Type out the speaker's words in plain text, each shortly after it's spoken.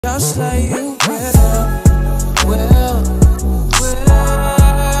Just like you will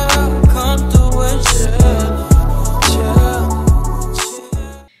come through and chill.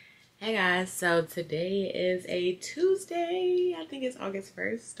 Hey guys, so today is a Tuesday. I think it's August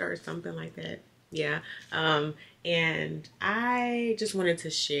 1st or something like that. Yeah. And I just wanted to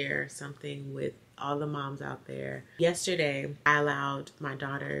share something with all the moms out there. Yesterday, I allowed my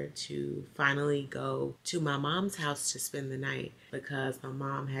daughter to finally go to my mom's house to spend the night because my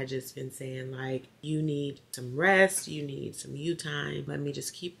mom had just been saying, like, you need some rest, you need some you time. Let me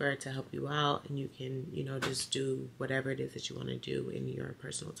just keep her to help you out, and you can, you know, just do whatever it is that you want to do in your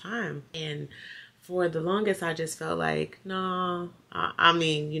personal time. And for the longest, I just felt like, no, I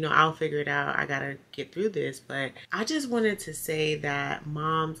mean, you know, I'll figure it out. I gotta get through this. But I just wanted to say that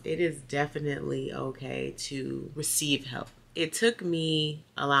moms, it is definitely okay to receive help. It took me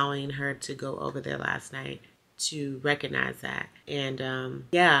allowing her to go over there last night to recognize that. And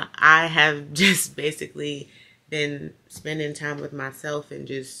yeah, I have just basically been spending time with myself and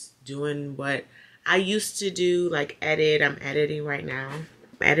just doing what I used to do, like edit. I'm editing right now.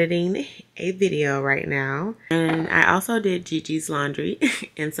 Editing a video right now, and I also did Gigi's laundry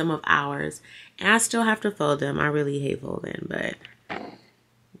and some of ours, and I still have to fold them. I really hate folding, but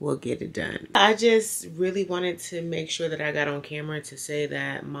we'll get it done. I just really wanted to make sure that I got on camera to say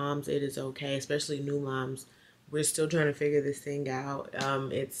that moms, it is okay, especially new moms. We're still trying to figure this thing out.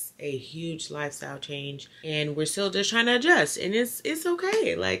 It's a huge lifestyle change, and we're still just trying to adjust, and it's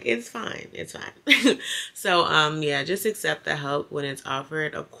okay. Like, it's fine. It's fine. So, yeah, just accept the help when it's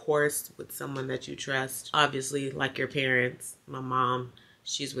offered, of course, with someone that you trust. Obviously, like your parents. My mom,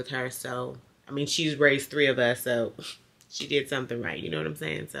 she's with her, so, I mean, she's raised 3 of us, so she did something right, you know what I'm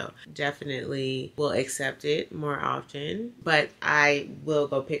saying? So definitely will accept it more often, but I will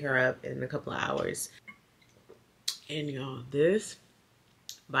go pick her up in a couple of hours. And y'all, this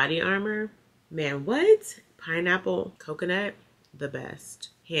body armor, man, what? Pineapple, coconut, the best.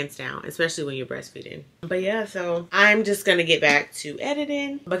 Hands down, especially when you're breastfeeding. But yeah, so I'm just gonna get back to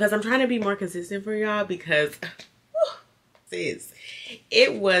editing because I'm trying to be more consistent for y'all because, sis,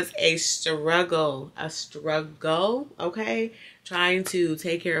 it was a struggle, okay? Trying to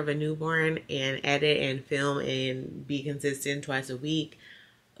take care of a newborn and edit and film and be consistent twice a week.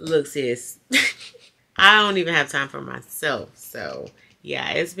 Look, sis. I don't even have time for myself. So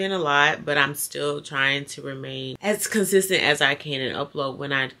yeah, it's been a lot, but I'm still trying to remain as consistent as I can and upload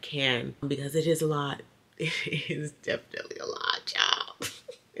when I can because it is a lot. It is definitely a lot, y'all.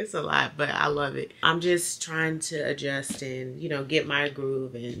 It's a lot, but I love it. I'm just trying to adjust and, you know, get my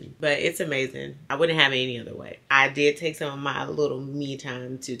groove in, but it's amazing. I wouldn't have it any other way. I did take some of my little me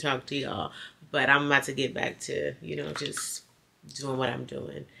time to talk to y'all, but I'm about to get back to, you know, just doing what I'm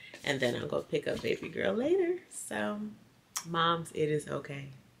doing. And then I'll go pick up baby girl later. So, moms, it is okay.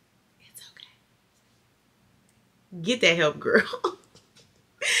 It's okay. Get that help, girl.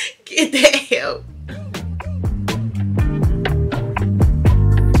 Get that help.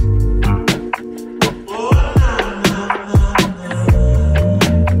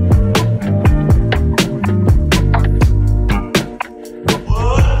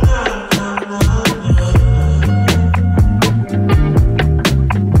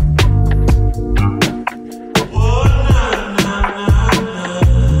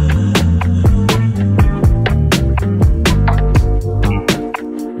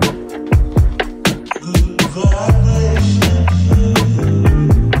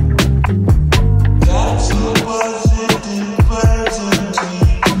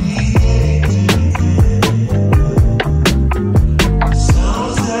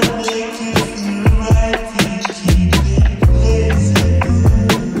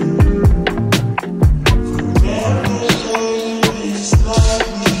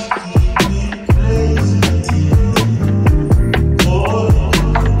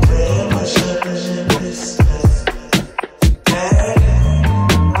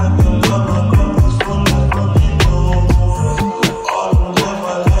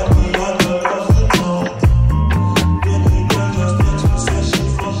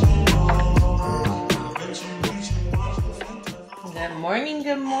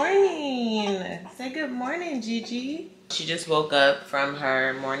 Good morning. Say good morning, Gigi. She just woke up from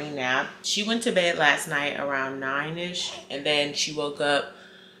her morning nap. She went to bed last night around 9-ish, and then she woke up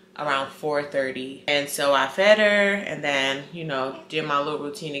around 4:30. And so I fed her and then, you know, did my little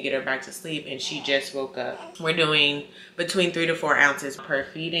routine to get her back to sleep, and she just woke up. We're doing between 3 to 4 ounces per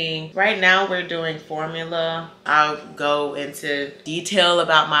feeding. Right now we're doing formula. I'll go into detail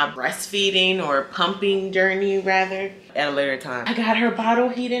about my breastfeeding or pumping journey rather at a later time. I got her bottle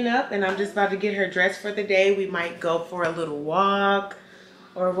heating up and I'm just about to get her dressed for the day. We might go for a little walk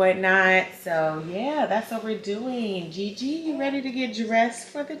or whatnot. So yeah, that's what we're doing. Gigi, you ready to get dressed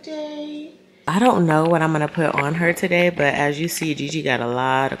for the day? I don't know what I'm gonna put on her today, but as you see, Gigi got a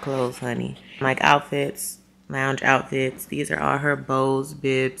lot of clothes, honey. Like outfits, lounge outfits. These are all her bows,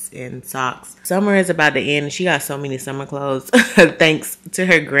 bibs, and socks. Summer is about to end. She got so many summer clothes thanks to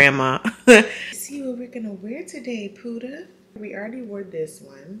her grandma. See what we're gonna wear today, Puda. We already wore this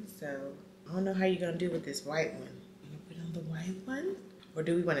one, so I don't know how you're gonna do with this white one. You gonna put on the white one? Or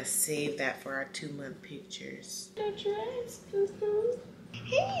do we want to save that for our 2-month pictures? The dress,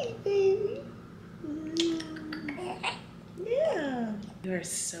 hey, baby. Yeah. You are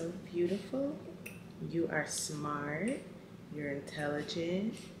so beautiful. You are smart. You're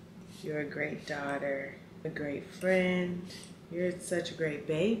intelligent. You're a great daughter. A great friend. You're such a great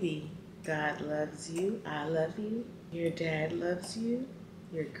baby. God loves you. I love you. Your dad loves you.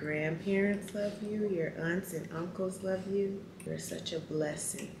 Your grandparents love you. Your aunts and uncles love you. You're such a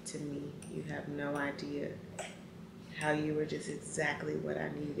blessing to me. You have no idea how you were just exactly what I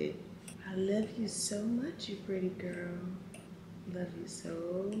needed. I love you so much, you pretty girl. Love you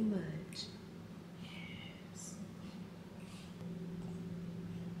so much. Yes.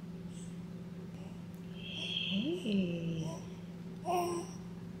 Hey.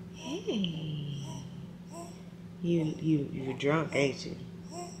 Hey. You're drunk, ain't you?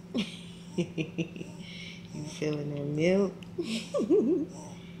 You feeling that milk?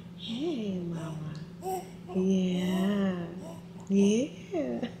 Hey, mama. Yeah.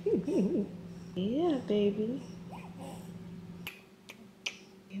 Yeah. Yeah, baby.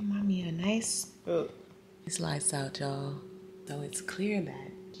 Give mommy a nice. Oh. This lights out, y'all. So it's clear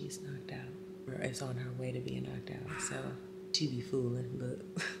that she's knocked out. Or it's on her way to being knocked out. So she be fooling,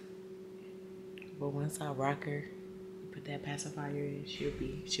 but once I rock her, put that pacifier in,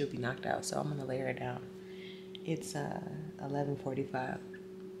 she'll be knocked out. So I'm gonna lay her down. It's 11:45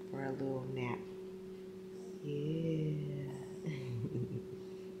 for a little nap. Yeah.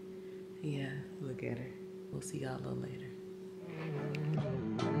 Yeah, look at her. We'll see y'all a little later.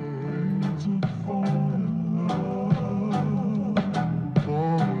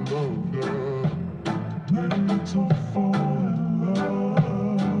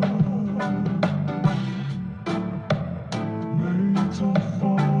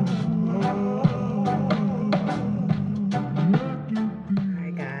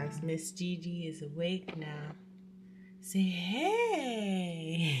 Alright guys, Miss Gigi is awake now. Say hey.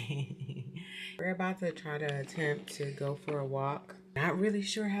 We're about to try to attempt to go for a walk. Not really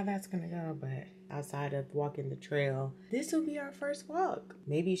sure how that's gonna go, but outside of walking the trail, this will be our first walk.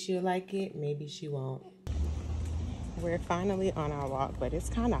 Maybe she'll like it, maybe she won't. We're finally on our walk, but it's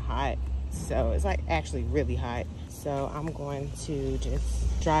kind of hot. So it's like actually really hot. So I'm going to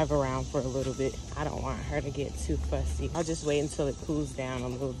just drive around for a little bit. I don't want her to get too fussy. I'll just wait until it cools down a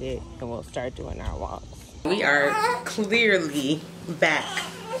little bit and we'll start doing our walks. We are clearly back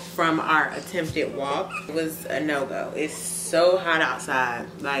from our attempted walk. It was a no-go. It's so hot outside,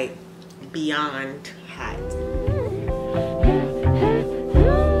 like beyond hot.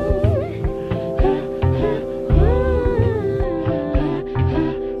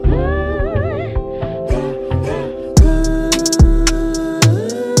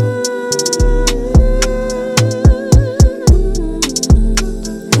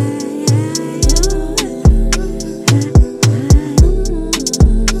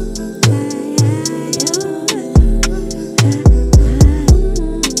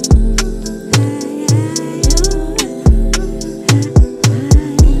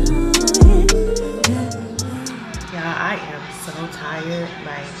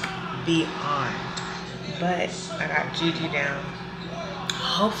 Beyond, but I got Gigi down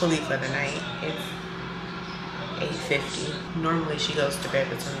hopefully for the night. It's 8:50. Normally she goes to bed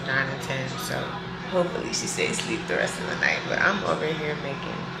between 9 and 10, so hopefully she stays asleep the rest of the night. But I'm over here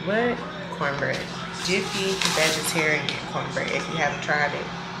making what? Cornbread. Jiffy vegetarian cornbread. If you haven't tried it,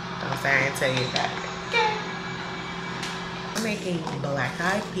 don't say I didn't tell you about it. Okay. I'm making black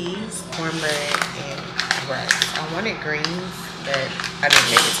eyed peas, cornbread, and rice. I wanted greens, but I didn't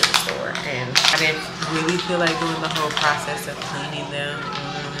make it to the store, and I didn't really feel like doing the whole process of cleaning them.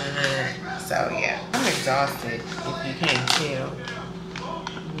 So yeah, I'm exhausted if you can't tell.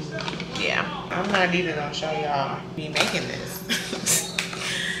 Yeah, I'm not even gonna show y'all me making this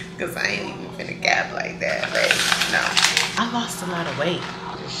because I ain't even finna gab like that. But no, I lost a lot of weight.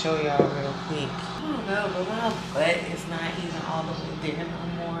 Just show y'all real quick. I don't know, but my butt is not even all the way there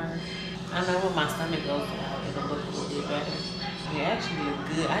no more. I know when my stomach goes down, it'll look a little bit better. It actually is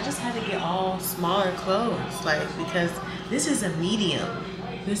good. I just had to get all smaller clothes, like, because this is a medium.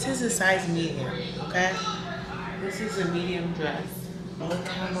 This is a size medium, okay? This is a medium dress. Look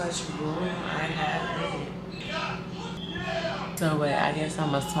how much room I have in it. So wait, I guess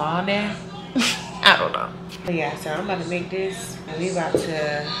I'm a small now? I don't know. But yeah, so I'm about to make this and we about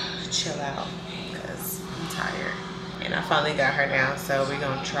to chill out because I'm tired. And I finally got her now, so we're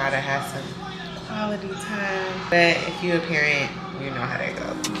gonna try to have some quality time. But if you're a parent, you know how that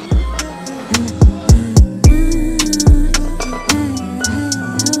goes.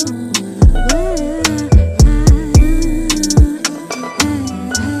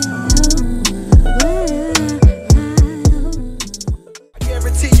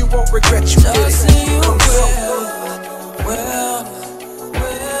 Regret you did it.